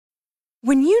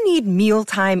When you need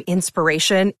mealtime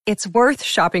inspiration, it's worth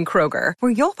shopping Kroger,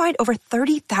 where you'll find over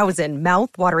 30,000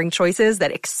 mouth-watering choices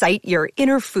that excite your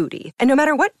inner foodie. And no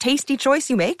matter what tasty choice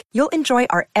you make, you'll enjoy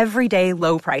our everyday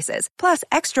low prices, plus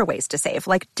extra ways to save,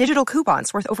 like digital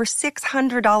coupons worth over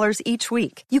 $600 each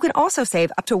week. You can also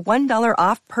save up to $1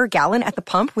 off per gallon at the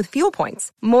pump with fuel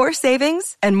points. More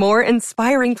savings and more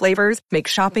inspiring flavors make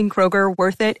shopping Kroger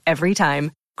worth it every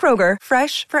time. Kroger,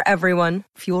 fresh for everyone.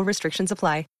 Fuel restrictions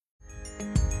apply.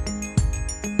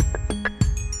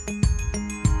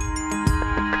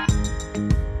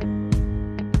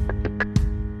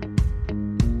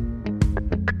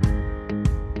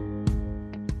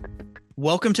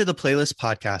 Welcome to the Playlist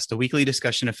Podcast, a weekly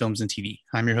discussion of films and TV.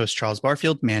 I'm your host, Charles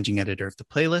Barfield, managing editor of The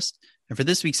Playlist. And for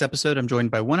this week's episode, I'm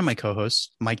joined by one of my co-hosts,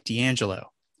 Mike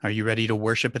D'Angelo. Are you ready to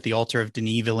worship at the altar of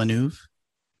Denis Villeneuve?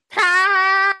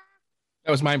 That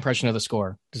was my impression of the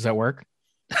score. Does that work?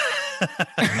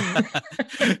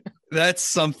 That's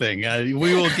something.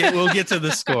 We'll get to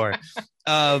the score.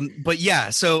 But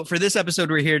yeah, so for this episode,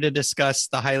 we're here to discuss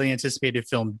the highly anticipated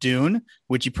film Dune,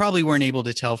 which you probably weren't able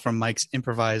to tell from Mike's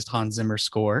improvised Hans Zimmer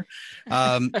score.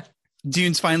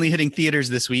 Dune's finally hitting theaters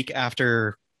this week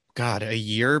after, a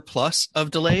year plus of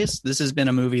delays. This has been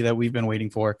a movie that we've been waiting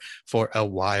for a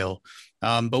while.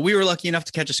 But we were lucky enough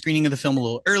to catch a screening of the film a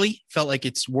little early. Felt like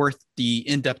it's worth the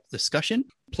in-depth discussion.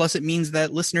 Plus, it means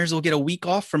that listeners will get a week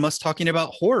off from us talking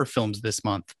about horror films this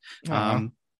month.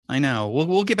 I know.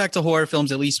 We'll get back to horror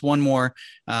films, at least one more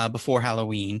before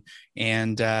Halloween.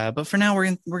 And but for now,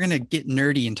 we're gonna get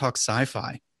nerdy and talk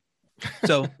sci-fi.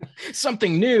 So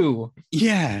something new.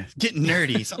 Yeah, get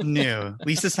nerdy, something new. At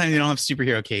least this time they don't have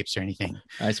superhero capes or anything,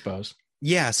 I suppose.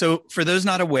 Yeah. So for those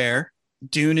not aware,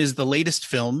 Dune is the latest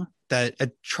film that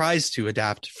tries to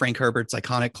adapt Frank Herbert's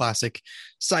iconic classic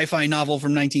sci-fi novel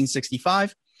from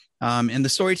 1965. And the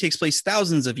story takes place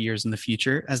thousands of years in the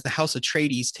future as the House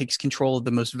Atreides takes control of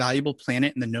the most valuable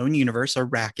planet in the known universe,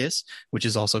 Arrakis, which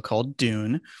is also called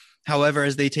Dune. However,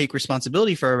 as they take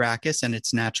responsibility for Arrakis and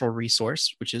its natural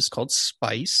resource, which is called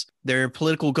spice, there are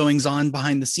political goings-on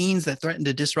behind the scenes that threaten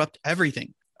to disrupt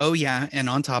everything. Oh, yeah. And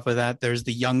on top of that, there's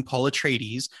the young Paul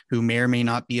Atreides, who may or may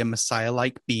not be a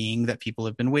messiah-like being that people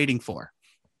have been waiting for.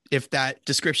 If that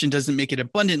description doesn't make it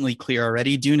abundantly clear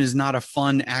already, Dune is not a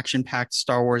fun, action-packed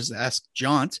Star Wars-esque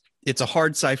jaunt. It's a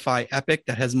hard sci-fi epic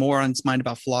that has more on its mind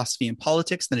about philosophy and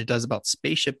politics than it does about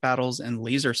spaceship battles and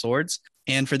laser swords.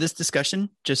 And for this discussion,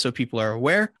 just so people are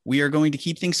aware, we are going to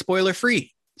keep things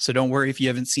spoiler-free. So don't worry if you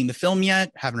haven't seen the film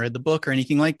yet, haven't read the book or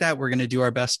anything like that. We're going to do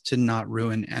our best to not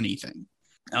ruin anything.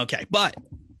 Okay, but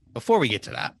before we get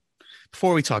to that,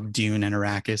 before we talk Dune and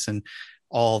Arrakis and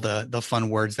all the fun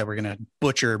words that we're going to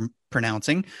butcher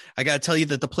pronouncing, I got to tell you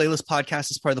that the Playlist Podcast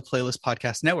is part of the Playlist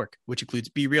Podcast Network, which includes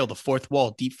Be Real, The Fourth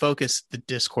Wall, Deep Focus, The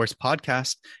Discourse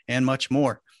Podcast, and much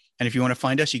more. And if you want to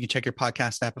find us, you can check your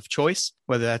podcast app of choice,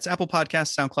 whether that's Apple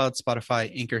Podcasts, SoundCloud,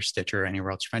 Spotify, Anchor, Stitcher, or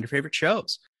anywhere else you find your favorite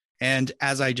shows. And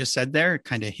as I just said there,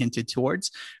 kind of hinted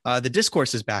towards, The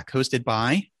Discourse is back, hosted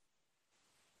by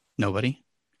nobody.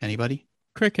 Anybody?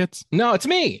 Crickets. No, it's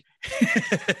me.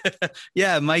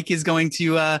 Yeah, Mike is going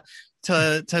to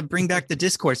bring back The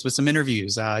Discourse with some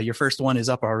interviews. Your first one is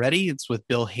up already. It's with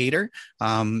Bill Hader.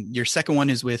 Your second one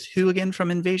is with who again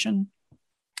from Invasion?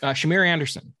 Shamir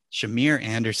Anderson. Shamir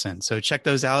Anderson. So check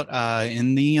those out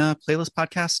in the Playlist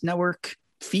Podcast Network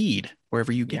feed,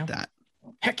 wherever you get that.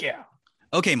 Heck yeah.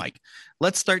 Okay, Mike,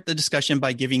 let's start the discussion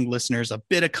by giving listeners a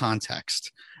bit of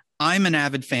context. I'm an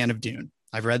avid fan of Dune.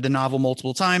 I've read the novel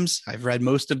multiple times. I've read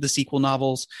most of the sequel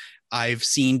novels. I've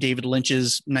seen David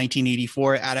Lynch's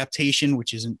 1984 adaptation,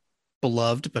 which isn't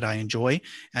beloved, but I enjoy.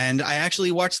 And I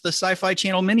actually watched the Sci-Fi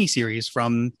Channel miniseries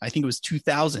from, I think it was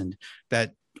 2000,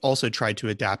 that also tried to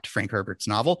adapt Frank Herbert's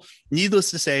novel. Needless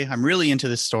to say, I'm really into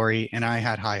this story, and I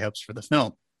had high hopes for the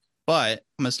film. But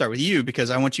I'm going to start with you because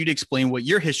I want you to explain what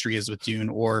your history is with Dune,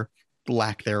 or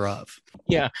lack thereof.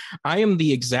 Yeah, I am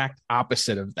the exact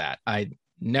opposite of that. I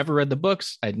never read the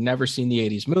books. I'd never seen the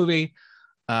 80s movie.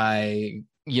 I,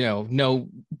 know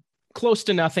close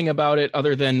to nothing about it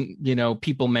other than,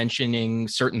 people mentioning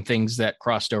certain things that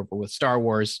crossed over with Star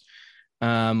Wars,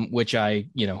 which I,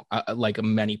 like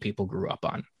many people grew up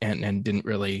on and didn't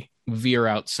really veer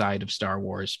outside of Star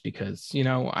Wars because,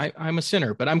 I'm a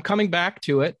sinner, but I'm coming back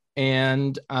to it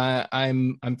and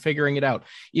I'm figuring it out.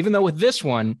 Even though with this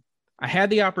one, I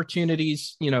had the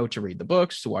opportunities, to read the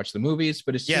books, to watch the movies,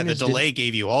 but the delay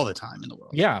gave you all the time in the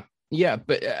world. Yeah.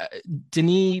 But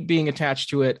Denis being attached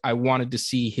to it, I wanted to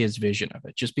see his vision of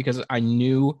it just because I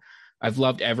knew I've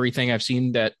loved everything I've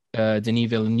seen that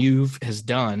Denis Villeneuve has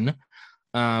done.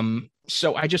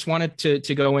 So I just wanted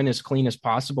to go in as clean as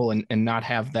possible and not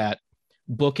have that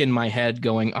book in my head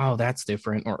going, oh, that's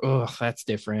different, or oh, that's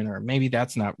different, or maybe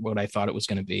that's not what I thought it was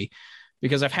going to be.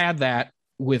 Because I've had that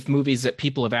with movies that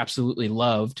people have absolutely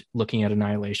loved, looking at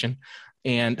Annihilation,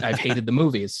 and I've hated the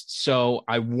movies. So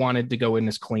I wanted to go in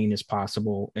as clean as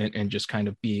possible and just kind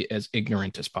of be as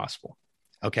ignorant as possible.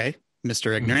 Okay,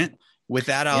 Mr. Ignorant. With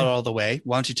that out all the way,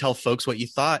 why don't you tell folks what you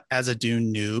thought as a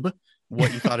Dune noob,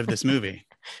 what you thought of this movie?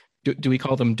 Do we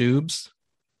call them doobs?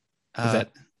 Is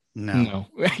that no?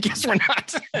 I guess we're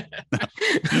not.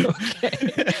 Okay.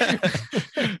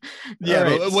 Yeah,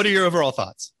 right. But what are your overall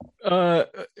thoughts?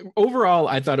 Overall,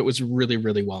 I thought it was really,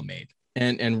 really well made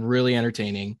and really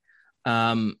entertaining.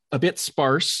 A bit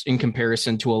sparse in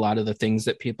comparison to a lot of the things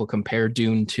that people compare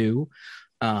Dune to.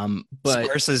 But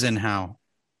sparse as in how?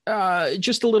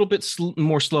 Just a little bit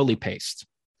more slowly paced.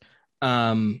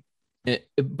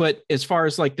 But as far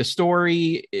as like the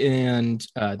story and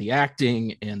the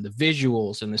acting and the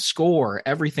visuals and the score,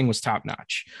 everything was top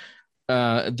notch.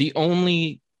 The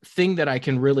only thing that I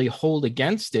can really hold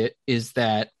against it is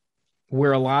that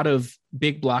where a lot of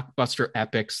big blockbuster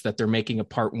epics that they're making a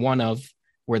part one of,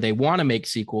 where they want to make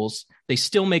sequels, they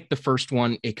still make the first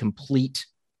one a complete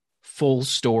full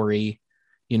story,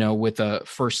 with a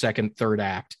first, second, third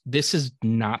act. This is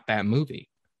not that movie.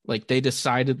 Like, they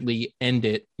decidedly end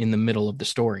it in the middle of the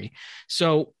story.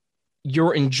 So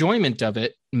your enjoyment of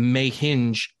it may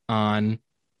hinge on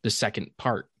the second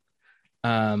part,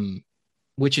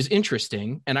 which is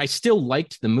interesting. And I still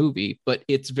liked the movie, but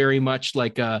it's very much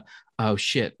like, oh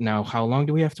shit, now how long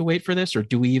do we have to wait for this? Or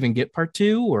do we even get part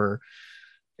two? Or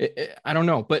I don't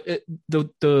know. But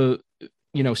the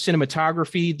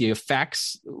cinematography, the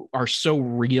effects are so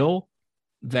real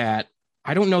that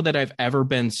I don't know that I've ever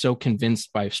been so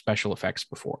convinced by special effects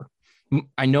before.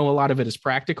 I know a lot of it is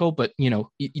practical, but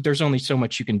there's only so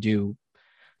much you can do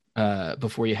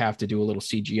before you have to do a little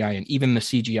CGI. And even the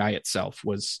CGI itself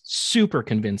was super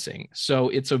convincing. So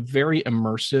it's a very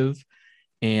immersive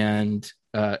and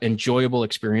enjoyable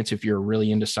experience if you're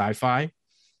really into sci-fi.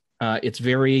 It's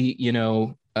very,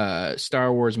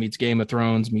 Star Wars meets Game of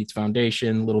Thrones meets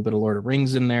Foundation, a little bit of Lord of the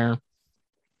Rings in there.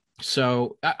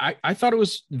 So I thought it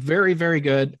was very, very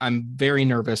good. I'm very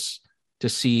nervous to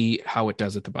see how it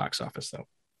does at the box office, though.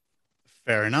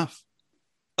 Fair enough.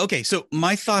 Okay, so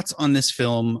my thoughts on this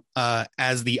film,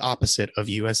 as the opposite of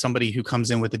you, as somebody who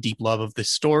comes in with a deep love of this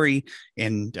story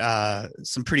and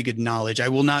some pretty good knowledge. I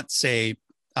will not say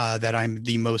that I'm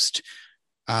the most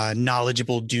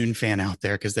knowledgeable Dune fan out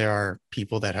there, because there are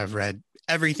people that have read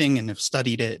everything and have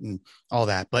studied it and all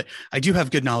that, but I do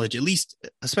have good knowledge, at least,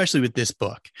 especially with this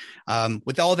book.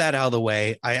 With all that out of the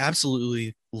way, I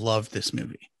absolutely love this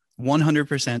movie.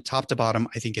 100% top to bottom.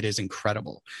 I think it is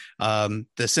incredible. The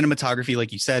cinematography,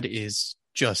 like you said, is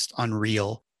just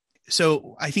unreal.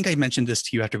 So I think I mentioned this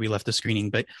to you after we left the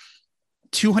screening, but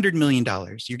 $200 million,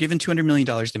 you're given $200 million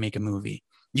to make a movie.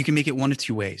 You can make it one of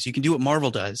two ways. You can do what Marvel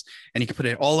does, and you can put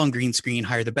it all on green screen,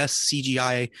 hire the best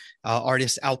CGI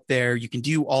artists out there. You can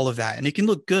do all of that, and it can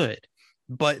look good.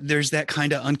 But there's that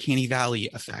kind of uncanny valley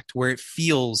effect where it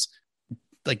feels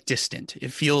like distant.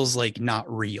 It feels like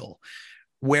not real.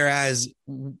 Whereas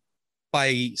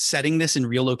by setting this in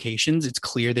real locations, it's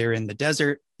clear they're in the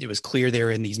desert. It was clear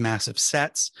they're in these massive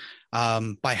sets.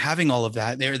 By having all of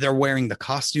that, they're wearing the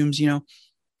costumes,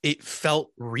 it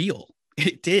felt real.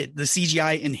 It did. The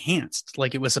CGI enhanced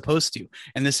like it was supposed to.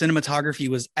 And the cinematography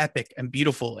was epic and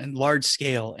beautiful and large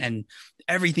scale and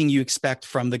everything you expect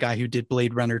from the guy who did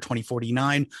Blade Runner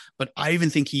 2049. But I even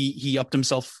think he upped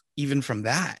himself even from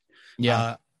that.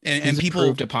 Yeah. And people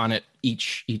improved upon it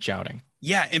each outing.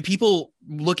 Yeah. And people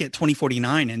look at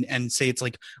 2049 and say it's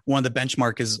like one of the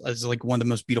benchmark is like one of the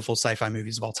most beautiful sci-fi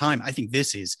movies of all time. I think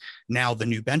this is now the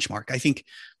new benchmark. I think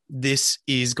this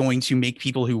is going to make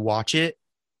people who watch it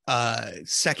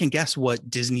second guess what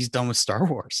Disney's done with Star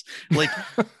Wars. Like,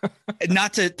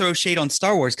 not to throw shade on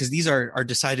Star Wars, because these are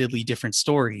decidedly different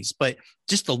stories, but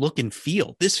just the look and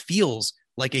feel. This feels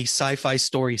like a sci-fi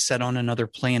story set on another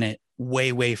planet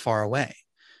way, way far away.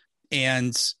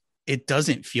 And it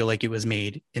doesn't feel like it was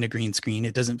made in a green screen.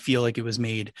 It doesn't feel like it was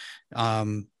made,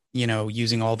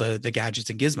 using all the gadgets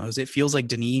and gizmos. It feels like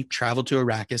Denis traveled to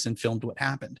Arrakis and filmed what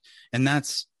happened. And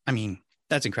that's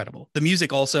incredible. The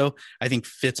music also, I think,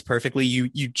 fits perfectly. You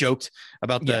joked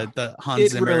about the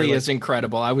Hans Zimmer. It really is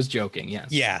incredible. I was joking. Yes.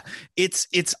 Yeah.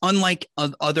 It's unlike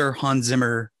other Hans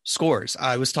Zimmer scores.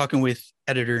 I was talking with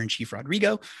editor-in-chief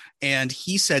Rodrigo, and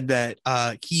he said that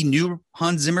he knew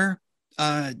Hans Zimmer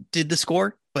did the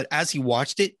score, but as he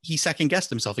watched it, he second guessed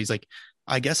himself. He's like,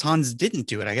 I guess Hans didn't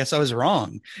do it. I guess I was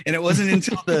wrong. And it wasn't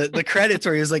until the credits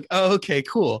where he was like, oh, okay,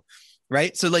 cool.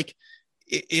 Right. So like,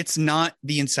 it's not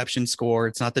the Inception score.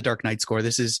 It's not the Dark Knight score.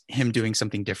 This is him doing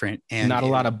something different, and not a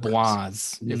lot of bois.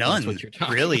 None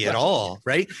really at all,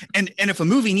 right? And if a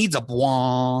movie needs a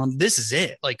bois, this is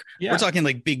it. Like we're talking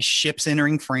like big ships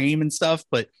entering frame and stuff,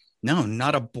 but no,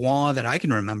 not a bois that I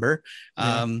can remember.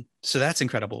 So that's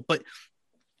incredible. But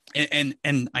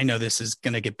and I know this is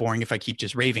going to get boring if I keep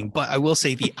just raving, but I will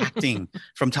say the acting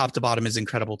from top to bottom is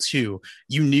incredible too.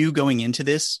 You knew going into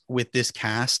this with this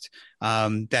cast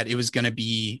that it was going to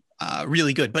be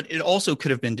really good, but it also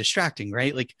could have been distracting,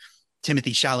 right? Like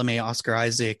Timothy Chalamet, Oscar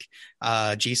Isaac,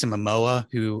 Jason Momoa,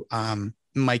 who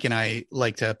Mike and I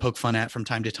like to poke fun at from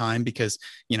time to time because,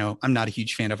 you know, I'm not a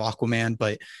huge fan of Aquaman,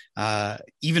 but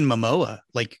even Momoa,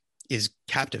 like, is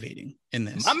captivating in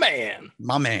this. My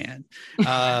man.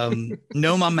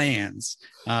 No, my mans.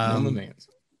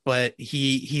 But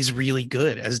he's really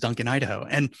good as Duncan Idaho.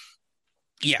 And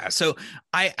yeah, so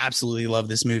I absolutely love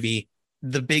this movie.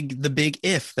 The big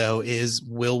if though is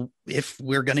if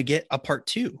we're gonna get a part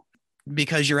 2,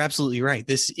 because you're absolutely right.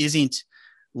 This isn't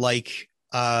like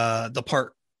the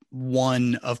part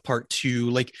 1 of part 2.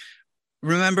 Like,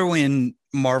 remember when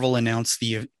Marvel announced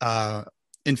the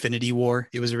Infinity War?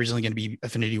 It was originally going to be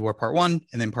Infinity War Part 1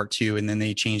 and then Part 2, and then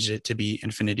they changed it to be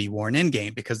Infinity War and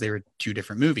Endgame because they were 2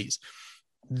 different movies.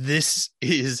 This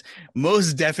is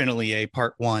most definitely a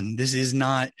Part 1. This is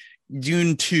not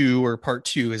Dune 2, or Part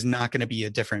 2 is not going to be a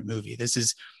different movie. This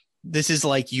is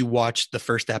like you watch the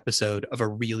first episode of a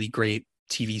really great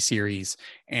TV series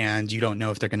and you don't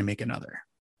know if they're going to make another.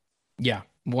 Yeah,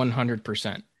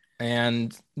 100%.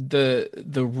 And the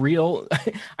real,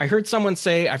 I heard someone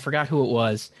say, I forgot who it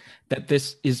was, that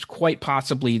this is quite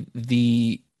possibly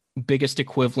the biggest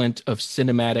equivalent of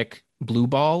cinematic blue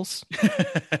balls,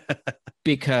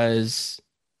 because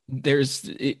there's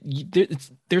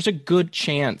a good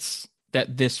chance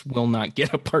that this will not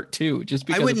get a part 2 just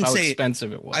because of how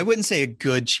expensive it was. I wouldn't say a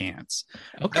good chance.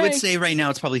 Okay. I would say right now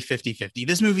it's probably 50-50.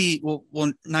 This movie,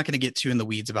 we're not going to get too in the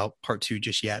weeds about part 2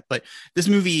 just yet, but this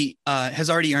movie has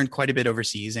already earned quite a bit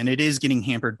overseas, and it is getting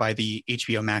hampered by the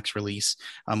HBO Max release,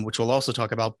 which we'll also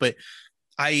talk about. But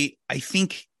I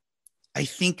think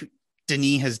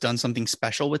Denis has done something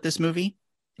special with this movie,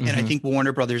 and I think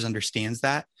Warner Brothers understands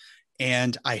that.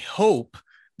 And I hope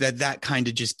that kind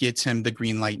of just gets him the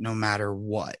green light no matter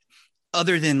what,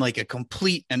 other than like a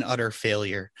complete and utter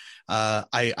failure.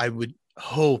 I would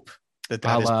hope that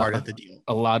is part of the deal.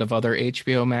 A lot of other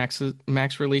HBO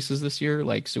Max releases this year,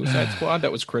 like Suicide Squad,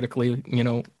 that was critically,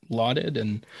 lauded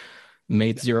and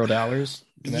made $0.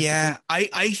 Yeah,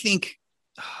 I think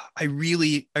I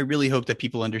really hope that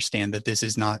people understand that this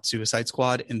is not Suicide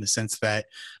Squad, in the sense that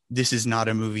this is not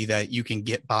a movie that you can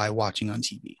get by watching on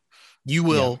TV. You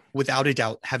will, without a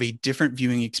doubt, have a different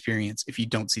viewing experience if you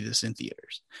don't see this in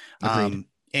theaters. And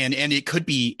it could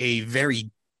be a very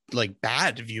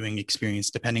bad viewing experience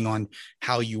depending on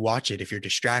how you watch it. If you're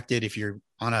distracted, if you're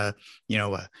on a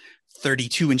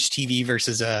 32-inch TV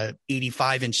versus a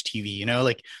 85-inch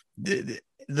TV,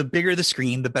 the bigger the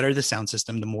screen, the better the sound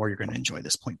system, the more you're going to enjoy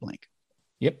this, point blank.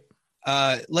 Yep.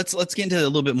 Let's get into a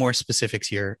little bit more specifics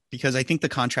here, because I think the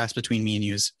contrast between me and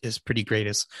you is pretty great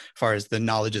as far as the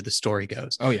knowledge of the story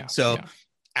goes. Oh yeah. So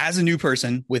as a new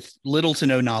person with little to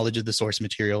no knowledge of the source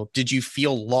material, did you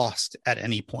feel lost at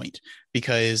any point?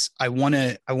 Because I want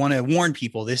to warn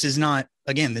people, this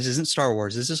isn't Star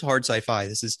Wars. This is hard sci-fi.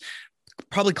 This is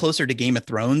probably closer to Game of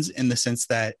Thrones, in the sense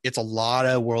that it's a lot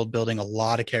of world building, a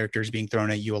lot of characters being thrown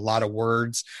at you, a lot of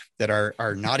words that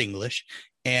are not English.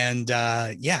 And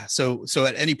so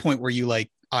at any point were you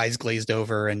eyes glazed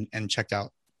over and checked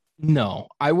out? No,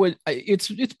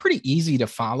 it's pretty easy to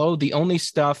follow. The only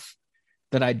stuff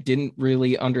that I didn't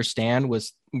really understand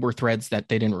were threads that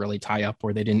they didn't really tie up,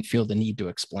 or they didn't feel the need to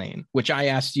explain, which I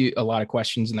asked you a lot of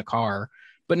questions in the car,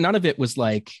 but none of it was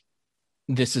like,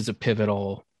 this is a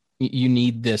pivotal, you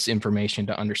need this information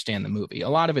to understand the movie. A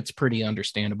lot of it's pretty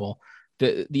understandable.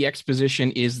 The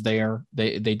exposition is there.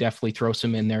 They definitely throw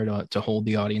some in there to hold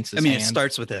the audience's hand. It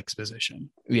starts with the exposition.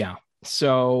 Yeah.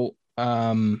 So,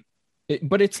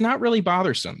 but it's not really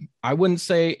bothersome. I wouldn't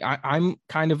say I'm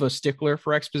kind of a stickler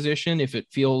for exposition. If it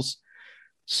feels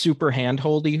super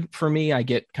handholdy for me, I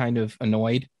get kind of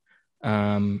annoyed.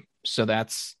 So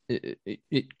that's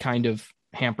it kind of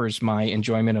hampers my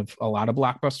enjoyment of a lot of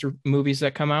blockbuster movies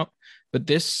that come out. But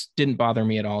this didn't bother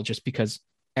me at all, just because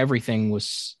everything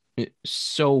was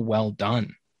so well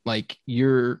done. Like,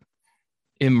 you're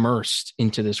immersed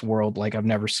into this world like I've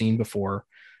never seen before.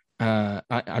 On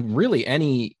really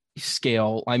any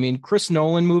scale. I mean, Chris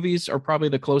Nolan movies are probably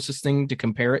the closest thing to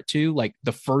compare it to. Like,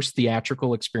 the first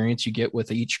theatrical experience you get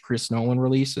with each Chris Nolan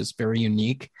release is very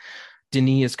unique.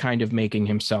 Denis is kind of making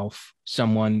himself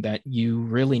someone that you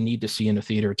really need to see in a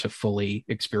theater to fully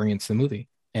experience the movie.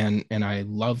 And I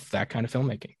love that kind of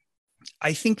filmmaking.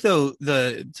 I think though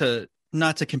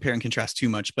not to compare and contrast too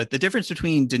much, but the difference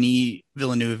between Denis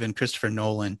Villeneuve and Christopher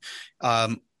Nolan,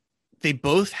 they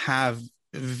both have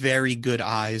very good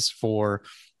eyes for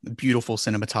beautiful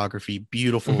cinematography,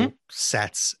 beautiful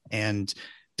sets and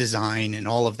design and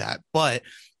all of that. But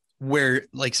where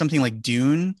like something like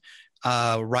Dune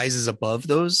rises above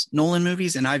those Nolan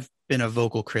movies, and I've been a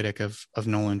vocal critic of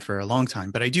Nolan for a long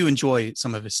time, but I do enjoy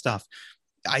some of his stuff.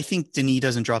 I think Denis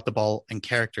doesn't drop the ball in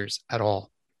characters at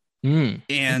all.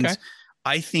 And okay.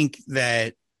 I think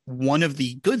that one of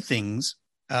the good things,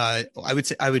 I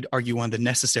would argue one of the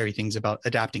necessary things about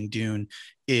adapting Dune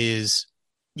is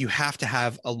you have to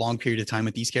have a long period of time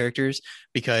with these characters,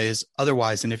 because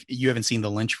otherwise, and if you haven't seen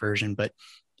the Lynch version, but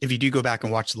if you do go back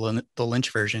and watch the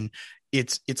Lynch version,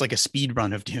 it's like a speed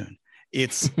run of Dune.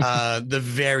 It's the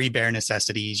very bare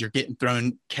necessities. You're getting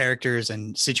thrown characters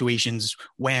and situations,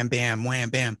 wham, bam, wham,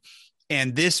 bam.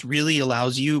 And this really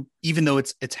allows you, even though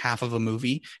it's half of a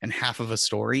movie and half of a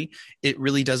story, it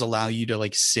really does allow you to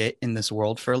like sit in this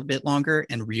world for a bit longer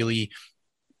and really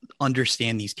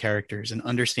understand these characters and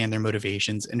understand their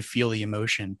motivations and feel the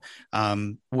emotion,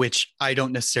 which I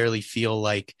don't necessarily feel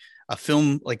like a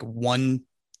film like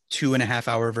 2.5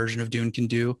 hour version of Dune can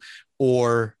do,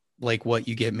 or like what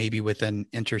you get maybe with an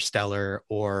Interstellar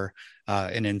or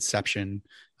an Inception,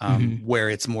 where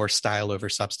it's more style over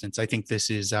substance. I think this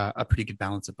is a pretty good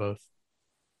balance of both.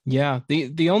 Yeah.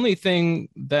 The only thing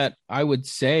that I would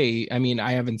say, I mean,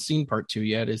 I haven't seen part 2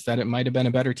 yet, is that it might have been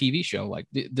a better TV show. Like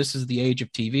this is the age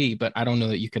of TV, but I don't know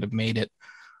that you could have made it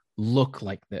look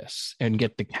like this and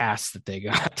get the cast that they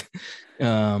got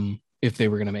if they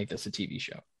were going to make this a TV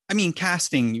show. I mean,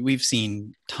 casting, we've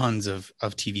seen tons of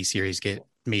TV series get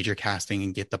major casting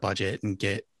and get the budget and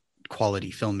get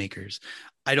quality filmmakers.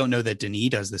 I don't know that Denis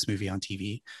does this movie on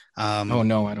TV. Oh,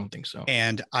 no, I don't think so.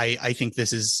 And I think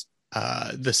this is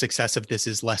the success of this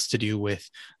is less to do with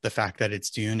the fact that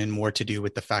it's Dune and more to do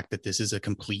with the fact that this is a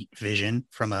complete vision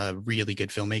from a really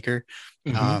good filmmaker.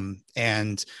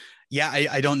 And yeah,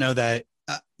 I don't know that.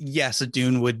 Yes, a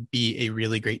Dune would be a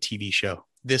really great TV show.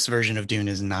 This version of Dune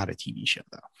is not a TV show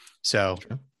though. So,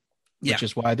 yeah. Which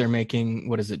is why they're making,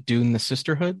 what is it, Dune the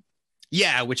Sisterhood?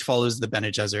 Yeah, which follows the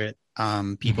Bene Gesserit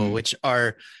people, which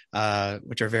are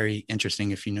very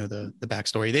interesting if you know the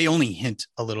backstory. They only hint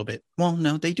a little bit. Well,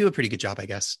 no, they do a pretty good job, I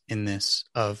guess, in this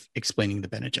of explaining the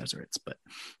Bene Gesserits. But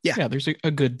yeah, there's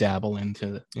a good dabble into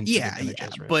the Bene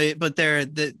Gesserit. But there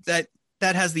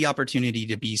that has the opportunity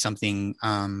to be something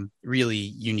really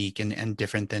unique and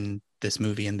different than this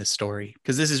movie and this story,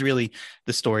 because this is really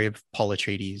the story of Paul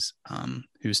Atreides,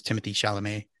 who's Timothée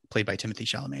Chalamet, played by Timothée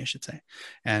Chalamet, I should say.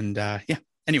 And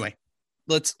anyway,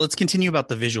 let's continue about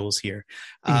the visuals here,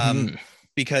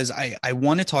 because I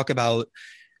want to talk about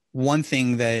one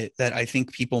thing that I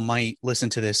think people might listen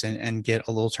to this and get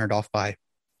a little turned off by.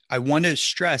 I want to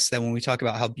stress that when we talk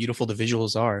about how beautiful the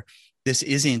visuals are, this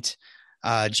isn't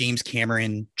James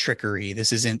Cameron trickery.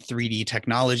 This isn't 3D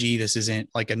technology. This isn't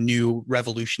like a new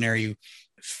revolutionary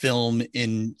film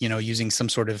in, using some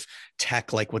sort of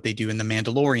tech like what they do in The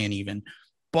Mandalorian even.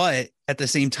 But at the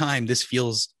same time, this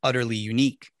feels utterly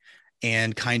unique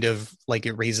and kind of like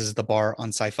it raises the bar on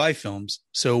sci-fi films.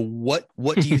 So what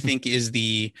do you think is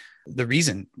the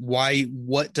reason why?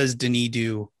 What does Denis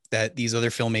do that these other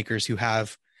filmmakers who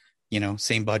have,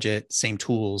 same budget, same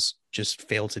tools just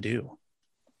fail to do?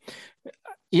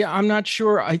 Yeah, I'm not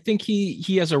sure. I think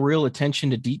he has a real attention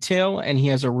to detail, and he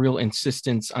has a real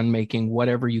insistence on making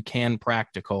whatever you can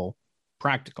practical.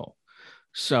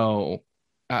 So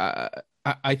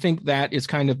I think that is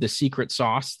kind of the secret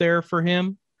sauce there for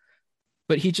him.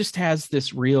 But he just has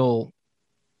this real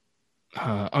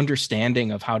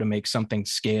understanding of how to make something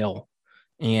scale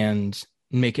and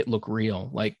make it look real.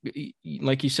 Like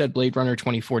you said, Blade Runner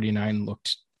 2049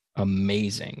 looked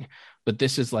amazing, but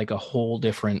this is like a whole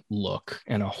different look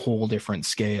and a whole different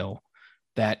scale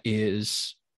that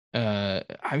is I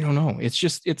don't know,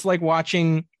 it's like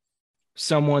watching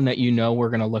someone that we're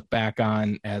going to look back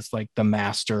on as like the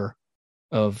master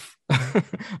of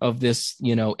of this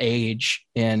age,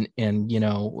 and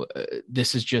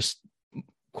this is just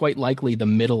quite likely the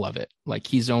middle of it. Like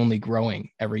he's only growing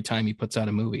every time he puts out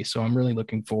a movie, so I'm really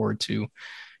looking forward to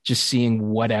just seeing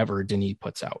whatever Denis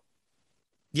puts out.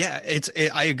 Yeah,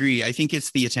 I agree. I think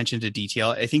it's the attention to detail.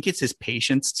 I think it's his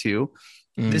patience too.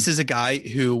 This is a guy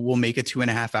who will make a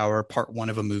 2.5 hour part one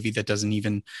of a movie that doesn't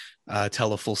even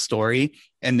tell a full story,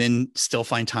 and then still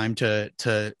find time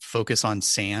to focus on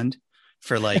sand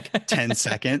for like 10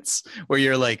 seconds where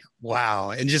you're like,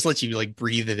 wow, and just let you like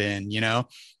breathe it in, you know?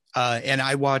 And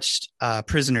I watched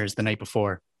Prisoners the night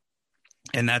before.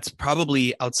 And that's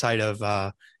probably outside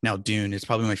of now Dune. It's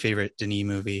probably my favorite Denis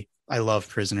movie. I love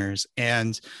Prisoners.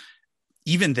 And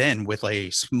even then, with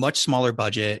a much smaller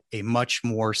budget, a much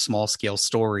more small scale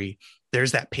story,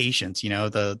 there's that patience, you know,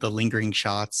 the lingering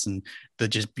shots and the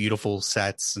just beautiful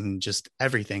sets and just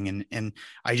everything. And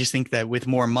I just think that with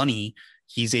more money,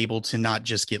 he's able to not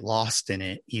just get lost in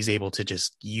it. He's able to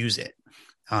just use it,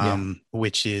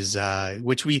 which is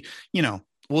which we, you know,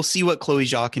 we'll see what Chloe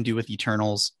Zhao can do with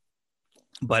Eternals.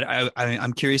 But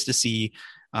I'm curious to see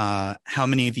how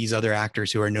many of these other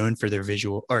actors who are known for their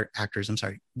visual or actors, I'm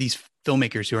sorry, these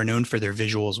filmmakers who are known for their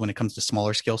visuals when it comes to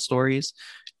smaller scale stories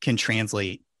can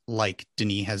translate like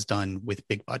Denis has done with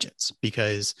big budgets.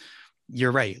 Because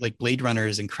you're right, like Blade Runner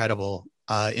is incredible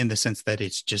in the sense that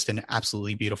it's just an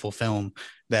absolutely beautiful film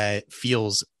that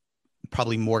feels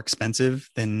probably more expensive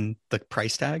than the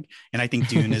price tag. And I think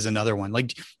Dune is another one.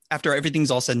 Like after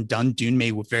everything's all said and done, Dune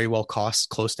may very well cost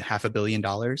close to $500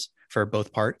 million for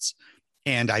both parts.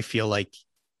 And I feel like,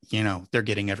 you know, they're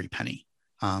getting every penny,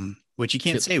 which you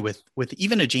can't say with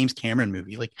even a James Cameron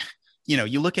movie. Like, you know,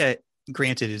 you look at,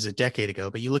 granted it's a decade ago,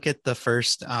 but you look at the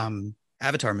first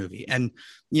Avatar movie and,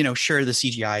 you know, sure, the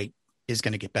CGI is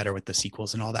going to get better with the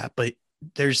sequels and all that, but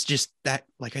there's just that,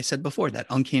 like I said before, that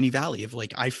uncanny valley of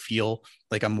like, I feel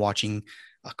like I'm watching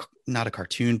not a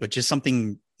cartoon, but just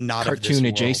something not cartoon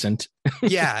adjacent.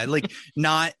 Yeah. Like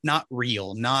not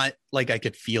real, not like I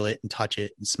could feel it and touch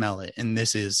it and smell it. And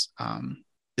this is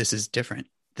different.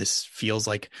 This feels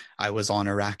like I was on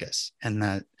Arrakis, and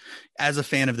that as a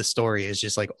fan of the story is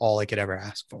just like all I could ever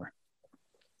ask for.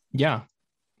 Yeah.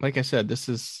 Like I said, this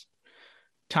is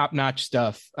top-notch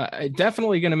stuff.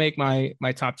 Definitely going to make my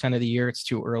top 10 of the year. It's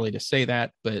too early to say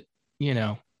that, but you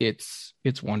know, it's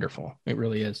wonderful. It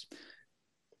really is.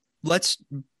 Let's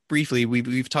briefly,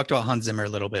 we've talked about Hans Zimmer a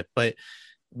little bit, but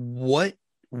what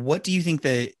do you think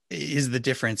that is the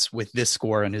difference with this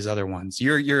score and his other ones?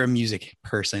 You're a music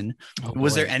person.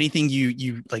 Was there anything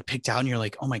you like picked out and you're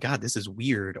like, oh my God, this is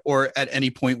weird? Or at any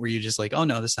point where you're just like, oh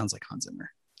no, this sounds like Hans Zimmer?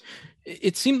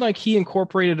 It seemed like he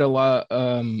incorporated a lot,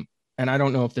 and I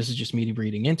don't know if this is just me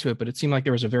reading into it, but it seemed like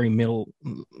there was a very Middle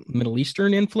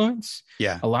Eastern influence.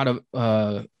 Yeah. A lot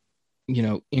of, you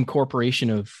know, incorporation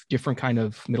of different kind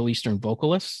of Middle Eastern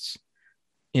vocalists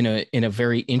in a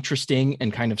very interesting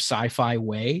and kind of sci-fi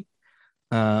way.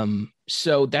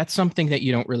 So that's something that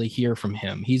you don't really hear from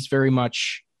him. He's very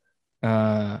much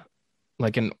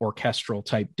like an orchestral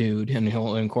type dude, and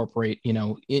he'll incorporate, you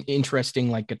know, interesting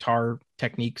like guitar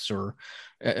techniques or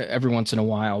every once in a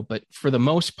while. But for the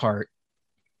most part,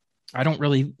 I don't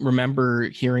really remember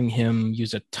hearing him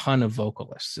use a ton of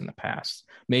vocalists in the past.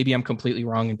 Maybe I'm completely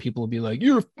wrong and people will be like,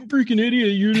 you're a freaking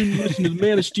idiot, you didn't listen to the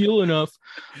Man of Steel enough.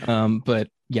 But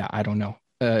yeah, I don't know.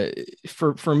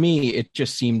 For me, it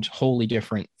just seemed wholly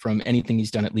different from anything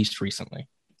he's done, at least recently.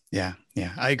 Yeah,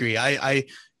 I agree.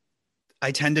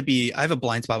 I tend to be, I have a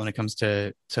blind spot when it comes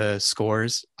to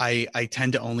scores. I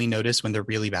tend to only notice when they're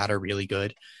really bad or really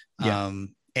good. Yeah.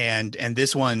 And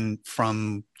this one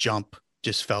from jump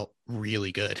just felt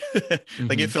really good.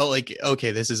 Like it felt like,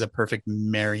 okay, this is a perfect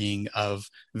marrying of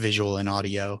visual and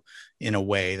audio in a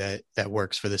way that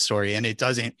works for the story. And it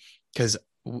doesn't, because,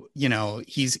 you know,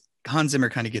 Hans Zimmer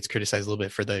kind of gets criticized a little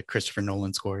bit for the Christopher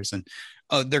Nolan scores, and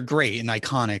they're great and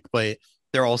iconic, but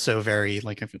they're also very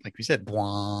like we said,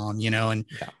 you know,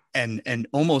 and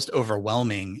almost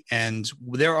overwhelming. And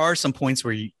there are some points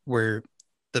where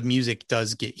the music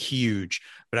does get huge,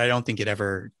 but I don't think it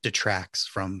ever detracts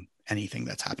from anything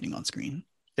that's happening on screen.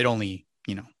 It only,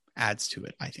 you know, adds to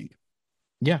it, I think.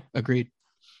 Yeah, agreed.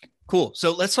 Cool.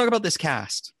 So let's talk about this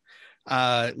cast.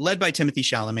 Led by Timothée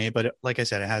Chalamet, but like I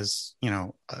said, it has, you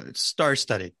know, a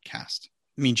star-studded cast.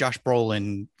 I mean, Josh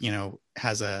Brolin, you know,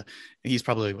 he's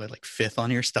probably like fifth on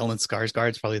here. Stellan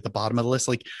Skarsgård's probably at the bottom of the list.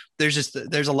 Like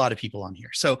there's a lot of people on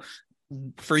here. So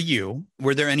for you,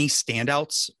 were there any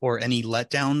standouts or any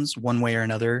letdowns one way or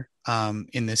another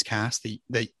in this cast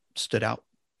that stood out?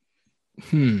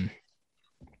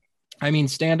 I mean,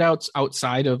 standouts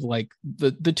outside of like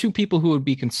the two people who would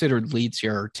be considered leads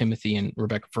here are Timothy and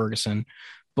Rebecca Ferguson.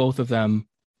 Both of them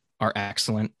are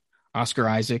excellent. Oscar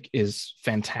Isaac is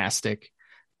fantastic.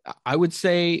 I would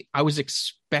say I was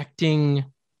expecting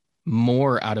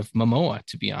more out of Momoa,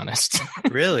 to be honest.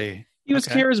 Really? He was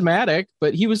charismatic,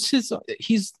 but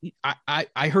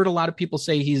I heard a lot of people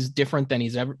say he's different than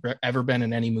he's ever been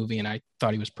in any movie. And I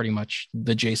thought he was pretty much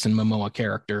the Jason Momoa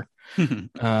character,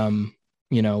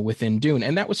 you know, within Dune.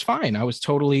 And that was fine. I was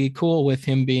totally cool with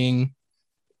him being,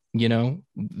 you know,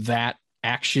 that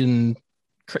action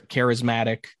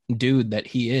charismatic dude that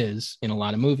he is in a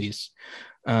lot of movies.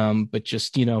 But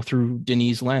just, through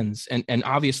Denis' lens and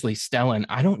obviously Stellan,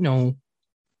 I don't know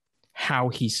how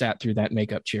he sat through that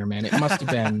makeup chair, man. It must have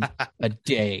been a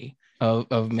day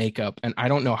of makeup. And I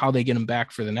don't know how they get him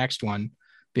back for the next one,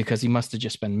 because he must have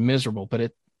just been miserable, but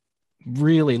it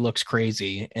really looks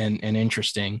crazy and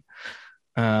interesting.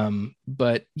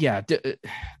 But yeah,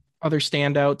 other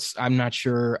standouts, I'm not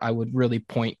sure I would really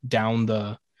point down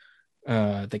the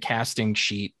casting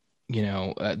sheet.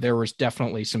 There was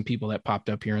definitely some people that popped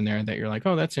up here and there that you're like,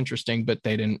 oh, that's interesting, but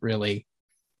they didn't really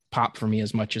pop for me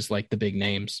as much as like the big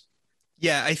names.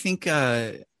 Yeah, I think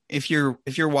if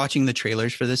you're watching the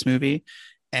trailers for this movie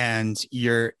and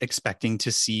you're expecting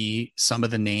to see some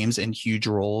of the names in huge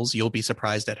roles, you'll be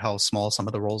surprised at how small some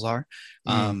of the roles are.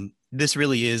 This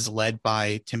really is led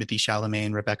by Timothée Chalamet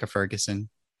and Rebecca Ferguson.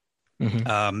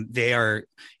 They are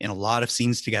in a lot of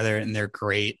scenes together, and they're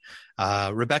great.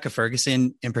 Rebecca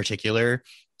Ferguson in particular,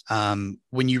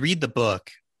 when you read the book,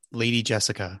 Lady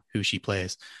Jessica, who she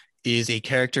plays, is a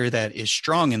character that is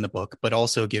strong in the book, but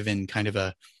also given kind of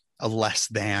a less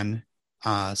than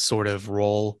sort of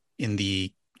role in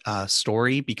the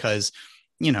story, because,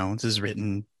 this is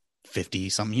written 50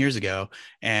 something years ago,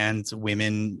 and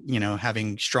women,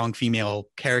 having strong female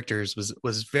characters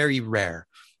was very rare,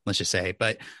 let's just say.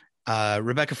 But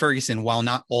Rebecca Ferguson, while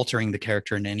not altering the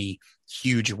character in any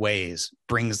huge ways,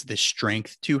 brings this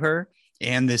strength to her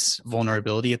and this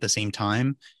vulnerability at the same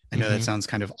time. I know that sounds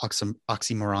kind of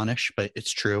oxymoronish, but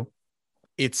it's true.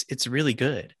 It's really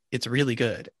good. It's really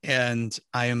good. And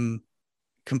I am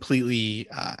completely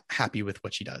happy with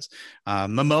what she does.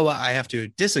 Momoa, I have to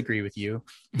disagree with you.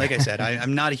 Like I said,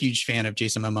 I'm not a huge fan of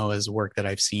Jason Momoa's work that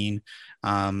I've seen.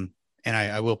 And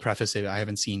I will preface it, I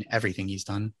haven't seen everything he's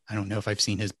done. I don't know if I've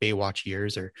seen his Baywatch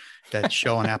years or that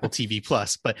show on Apple TV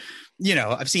Plus, but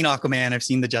I've seen Aquaman, I've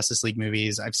seen the Justice League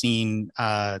movies, I've seen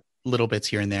little bits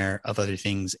here and there of other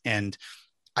things. And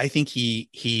I think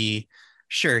he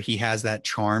has that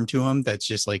charm to him that's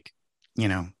just like,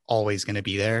 always going to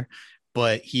be there,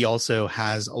 but he also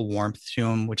has a warmth to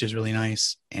him, which is really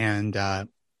nice. And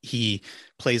he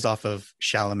plays off of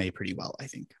Chalamet pretty well, I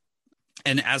think.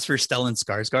 And as for Stellan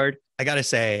Skarsgård, I got to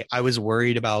say, I was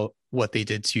worried about what they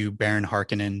did to Baron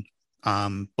Harkonnen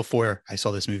before I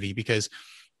saw this movie, because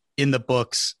in the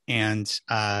books and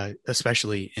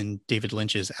especially in David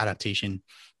Lynch's adaptation,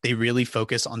 they really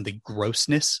focus on the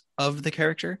grossness of the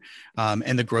character.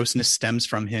 And the grossness stems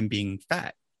from him being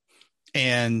fat.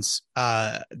 And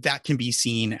that can be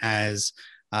seen as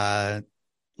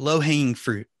low-hanging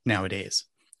fruit nowadays.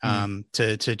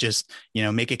 To just,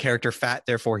 make a character fat,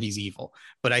 therefore he's evil.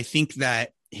 But I think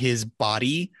that his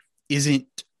body isn't,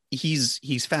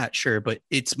 he's fat, sure, but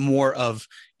it's more of,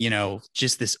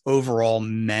 just this overall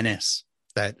menace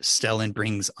that Stellan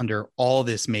brings under all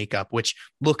this makeup, which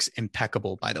looks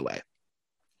impeccable, by the way.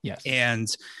 Yes. And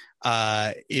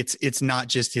it's not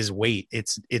just his weight,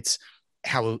 it's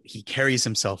how he carries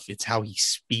himself, it's how he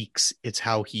speaks, it's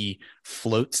how he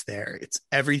floats there, it's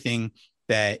everything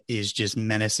that is just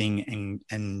menacing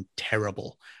and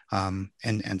terrible,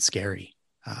 and scary.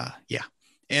 Yeah.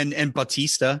 And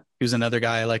Bautista, who's another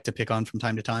guy I like to pick on from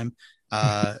time to time.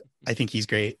 I think he's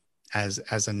great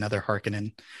as another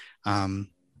Harkonnen.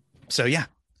 So yeah,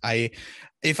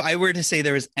 if I were to say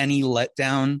there was any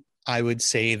letdown, I would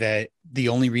say that the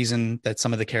only reason that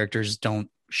some of the characters don't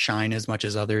shine as much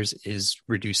as others is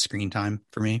reduced screen time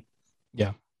for me.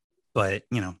 Yeah. But,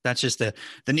 that's just the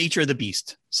nature of the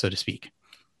beast, so to speak.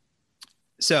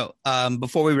 So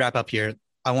before we wrap up here,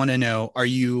 I want to know, are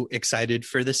you excited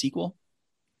for the sequel?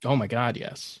 Oh my God,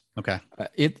 yes. Okay.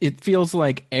 It feels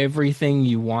like everything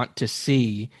you want to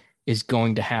see is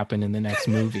going to happen in the next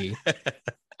movie.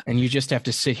 And you just have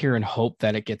to sit here and hope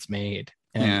that it gets made.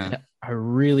 And I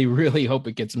really, really hope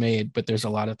it gets made, but there's a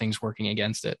lot of things working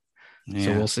against it. Yeah.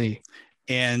 So we'll see.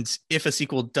 And if a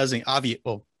sequel doesn't,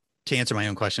 to answer my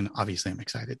own question, obviously I'm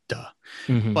excited, duh.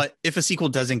 But if a sequel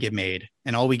doesn't get made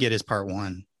and all we get is part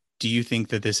one, do you think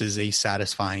that this is a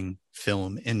satisfying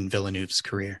film in Villeneuve's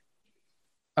career?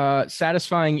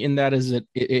 Satisfying in that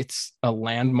it's a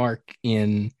landmark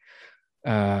in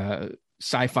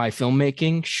sci-fi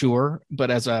filmmaking, sure, but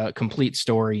as a complete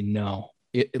story, no.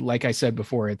 Like I said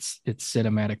before, it's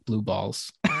cinematic blue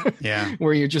balls. Yeah.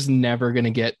 Where you're just never going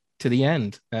to get to the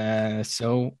end.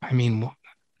 So, I mean,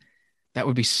 that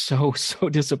would be so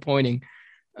disappointing.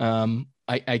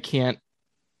 I can't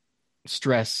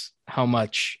stress how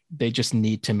much they just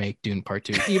need to make Dune Part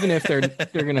 2. Even if they're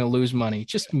going to lose money,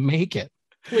 just make it,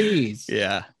 please.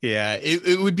 Yeah.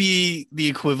 It would be the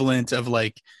equivalent of,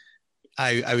 like,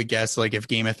 I would guess, like, if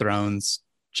Game of Thrones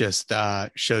just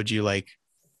showed you like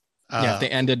if they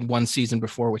ended one season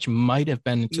before, which might have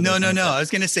been no. I was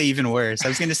gonna say even worse. I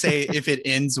was gonna say if it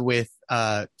ends with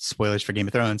spoilers for Game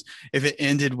of Thrones, if it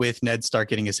ended with Ned Stark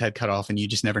getting his head cut off and you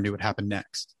just never knew what happened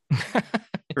next.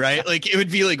 Right? Like it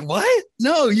would be like, what?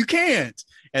 No, you can't.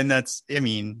 And that's, I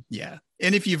mean, yeah.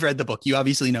 And if you've read the book, you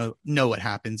obviously know what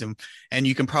happens, and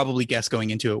you can probably guess going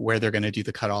into it where they're going to do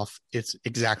the cutoff. It's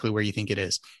exactly where you think it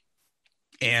is.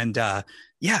 And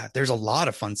yeah, there's a lot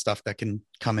of fun stuff that can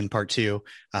come in part 2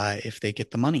 if they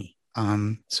get the money.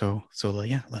 So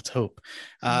yeah, let's hope.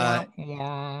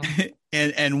 And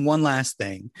one last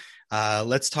thing,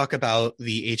 let's talk about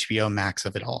the HBO Max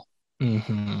of it all.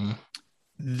 Mm-hmm.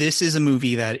 This is a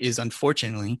movie that is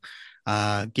unfortunately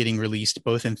getting released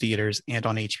both in theaters and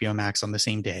on HBO Max on the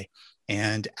same day.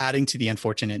 And adding to the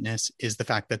unfortunateness is the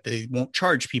fact that they won't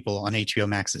charge people on HBO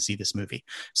Max to see this movie.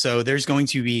 So there's going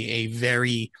to be a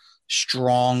very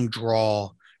strong draw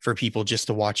for people just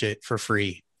to watch it for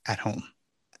free at home.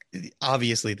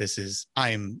 Obviously,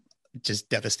 I'm just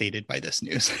devastated by this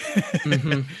news.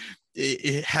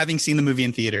 Mm-hmm. Having seen the movie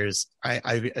in theaters,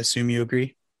 I assume you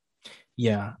agree?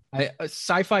 Yeah.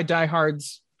 Sci-Fi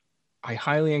diehards, I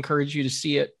highly encourage you to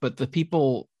see it, but the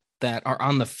people that are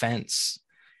on the fence,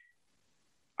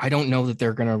 I don't know that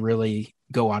they're going to really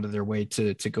go out of their way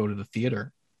to go to the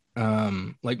theater.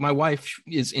 Like my wife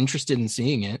is interested in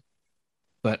seeing it,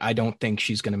 but I don't think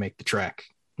she's going to make the trek.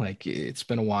 Like it's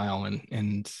been a while and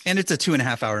it's a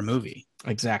 2.5-hour movie.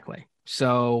 Exactly.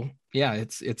 So yeah,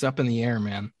 it's up in the air,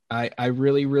 man. I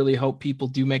really, really hope people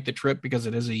do make the trip because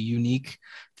it is a unique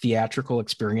theatrical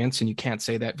experience. And you can't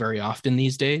say that very often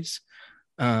these days.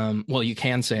 Well, you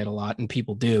can say it a lot and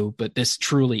people do, but this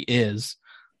truly is.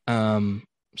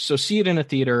 So see it in a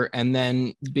theater, and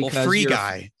then because Free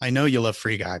Guy, I know you love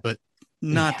Free Guy, but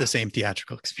not the same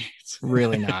theatrical experience.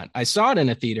 Really not. I saw it in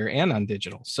a theater and on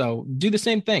digital. So do the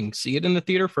same thing. See it in the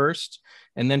theater first,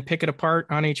 and then pick it apart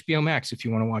on HBO Max if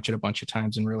you want to watch it a bunch of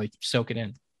times and really soak it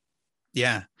in.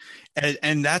 Yeah.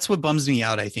 And that's what bums me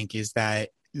out, I think, is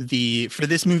that for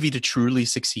this movie to truly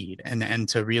succeed and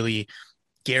to really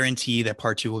guarantee that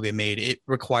part 2 will get made, it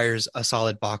requires a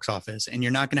solid box office, and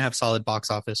you're not going to have solid box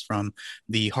office from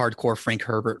the hardcore Frank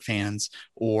Herbert fans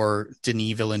or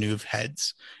Denis Villeneuve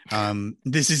heads.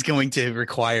 This is going to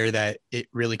require that it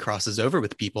really crosses over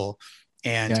with people.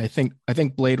 And yeah, I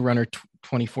think Blade Runner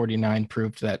 2049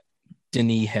 proved that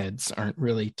Denis heads aren't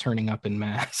really turning up in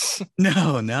mass.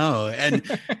 No.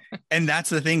 And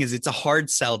that's the thing, is it's a hard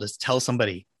sell to tell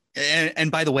somebody. And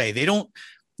by the way,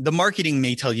 the marketing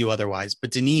may tell you otherwise, but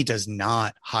Denis does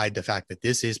not hide the fact that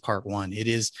this is part 1. It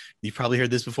is, you've probably heard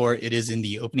this before, it is in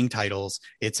the opening titles.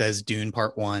 It says Dune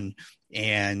part 1,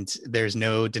 and there's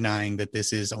no denying that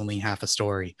this is only half a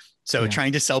story. So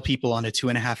trying to sell people on a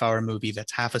 2.5-hour movie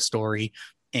that's half a story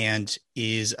and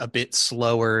is a bit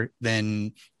slower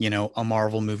than, a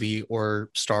Marvel movie or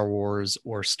Star Wars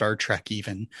or Star Trek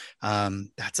even,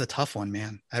 that's a tough one,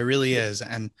 man. It really is.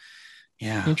 And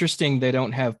yeah. Interesting. They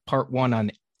don't have part 1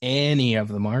 on any of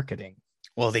the marketing.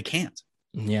 Well, they can't.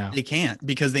 Yeah, they can't,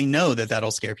 because they know that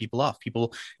that'll scare people off.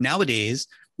 People nowadays,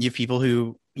 you have people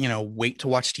who, wait to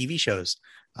watch TV shows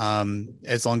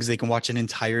as long as they can watch an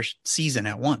entire season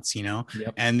at once, Yep.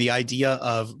 And the idea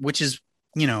of, which is,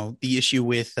 the issue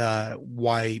with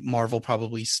why Marvel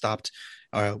probably stopped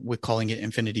with calling it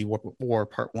Infinity War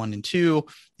Part 1 and 2,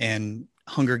 and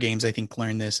Hunger Games, I think,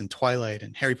 learned this, and Twilight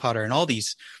and Harry Potter and all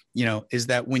these, is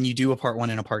that when you do a part 1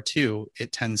 and a part 2,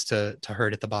 it tends to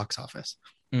hurt at the box office.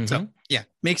 Mm-hmm. So yeah,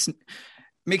 makes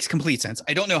complete sense.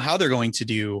 I don't know how they're going to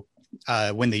do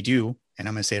when they do, and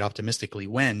I'm going to say it optimistically,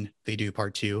 when they do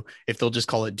part 2, if they'll just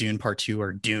call it Dune Part 2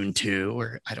 or Dune 2,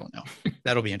 or I don't know.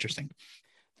 That'll be interesting.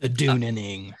 The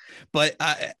Dune-ing. But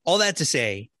all that to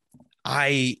say,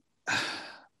 I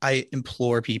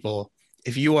implore people,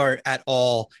 if you are at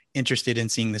all interested in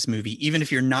seeing this movie, even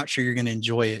if you're not sure you're going to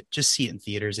enjoy it, just see it in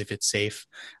theaters if it's safe,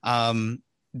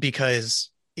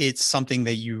 because it's something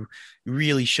that you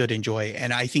really should enjoy.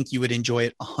 And I think you would enjoy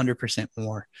it 100%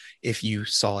 more if you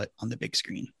saw it on the big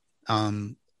screen.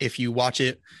 If you watch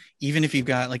it, even if you've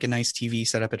got like a nice TV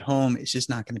set up at home, it's just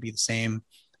not going to be the same.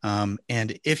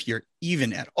 And if you're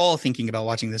even at all thinking about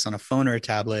watching this on a phone or a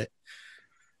tablet,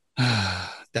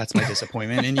 that's my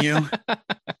disappointment in you.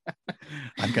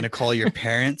 I'm going to call your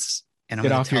parents and I'm get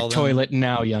going off to tell your them, toilet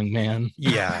now, young man.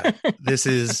 Yeah,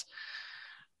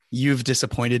 you've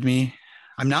disappointed me.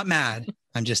 I'm not mad.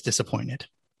 I'm just disappointed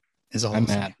is all I'm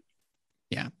mad.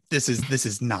 Yeah. This is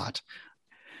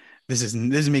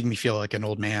making me feel like an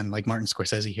old man, like Martin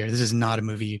Scorsese here. This is not a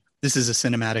movie. This is a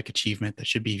cinematic achievement that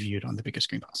should be viewed on the biggest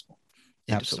screen possible.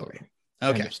 Absolutely.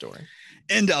 Okay. End of story.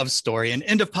 End of story and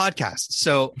end of podcast.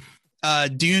 So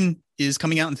Dune is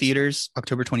coming out in theaters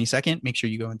October 22nd. Make sure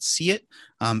you go and see it.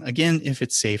 Again, if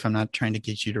it's safe. I'm not trying to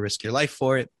get you to risk your life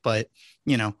for it, but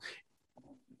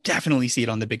definitely see it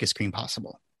on the biggest screen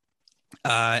possible.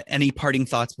 Any parting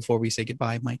thoughts before we say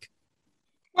goodbye, Mike?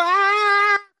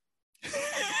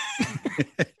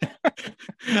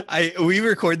 We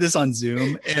record this on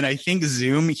Zoom, and I think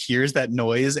Zoom hears that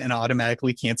noise and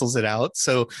automatically cancels it out.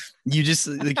 So you just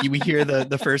we hear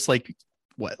the first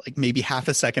maybe half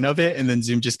a second of it, and then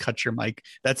Zoom just cuts your mic.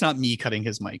 That's not me cutting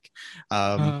his mic.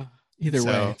 Either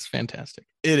way, it's fantastic.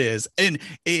 It is. And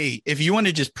if you want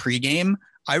to just pregame,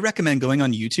 I recommend going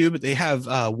on YouTube. They have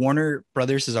Warner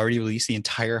Brothers has already released the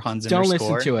entire Hans Zimmer score. Don't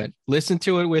listen to it. Listen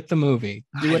to it with the movie.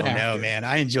 I don't know, man.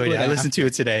 I enjoyed it. I listened to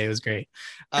it today. It was great.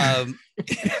 But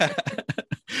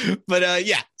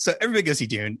yeah, so everybody go see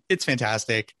Dune. It's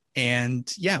fantastic.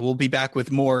 And yeah, we'll be back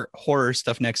with more horror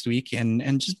stuff next week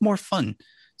and just more fun.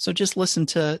 So just listen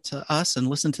to us and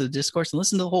listen to the discourse and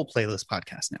listen to the whole Playlist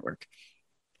Podcast Network.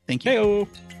 Thank you.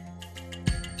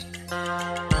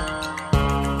 Hey-o.